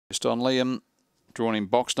Just on Liam, drawn in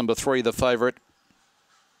box number 3, the favourite.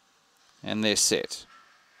 And they're set.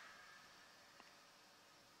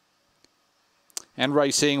 And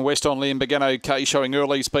racing, West on Liam began okay, showing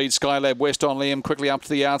early speed. Skylab, West on Liam, quickly up to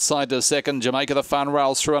the outside to second. Jamaica the Fun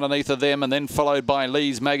rails through underneath of them, and then followed by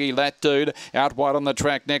Lee's Maggie, That Dude. Out wide on the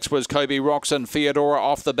track next was Kobe Rocks and Theodora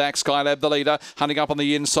off the back. Skylab the leader, hunting up on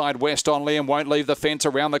the inside. West on Liam won't leave the fence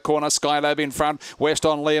around the corner. Skylab in front. West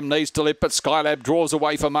on Liam needs to lip, but Skylab draws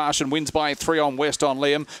away for Marsh and wins by 3 on West on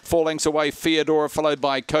Liam. 4 lengths away, Theodora, followed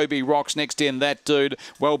by Kobe Rocks. Next in, That Dude.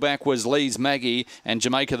 Well back was Lee's Maggie and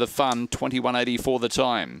Jamaica the Fun, 21.84 the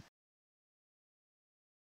time.